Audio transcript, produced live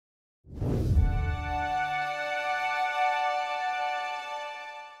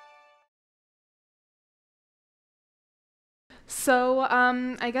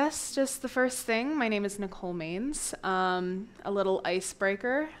I guess just the first thing, my name is Nicole Maines, a little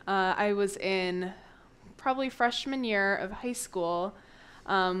icebreaker. I was in probably freshman year of high school,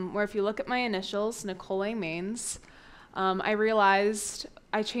 where if you look at my initials, Nicole and Maines, I realized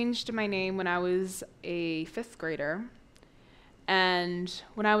I changed my name when I was a fifth grader. And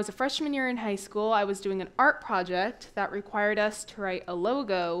when I was a freshman year in high school, I was doing an art project that required us to write a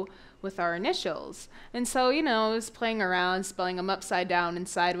logo with our initials. And so, I was playing around, spelling them upside down and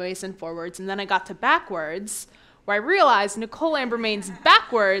sideways and forwards, and then I got to backwards, where I realized Nicole Amber Maines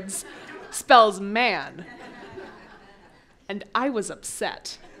backwards spells man. And I was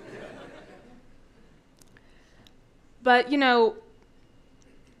upset. But,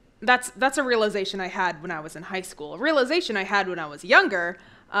 that's a realization I had when I was in high school. A realization I had when I was younger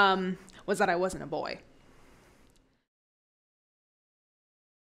was that I wasn't a boy.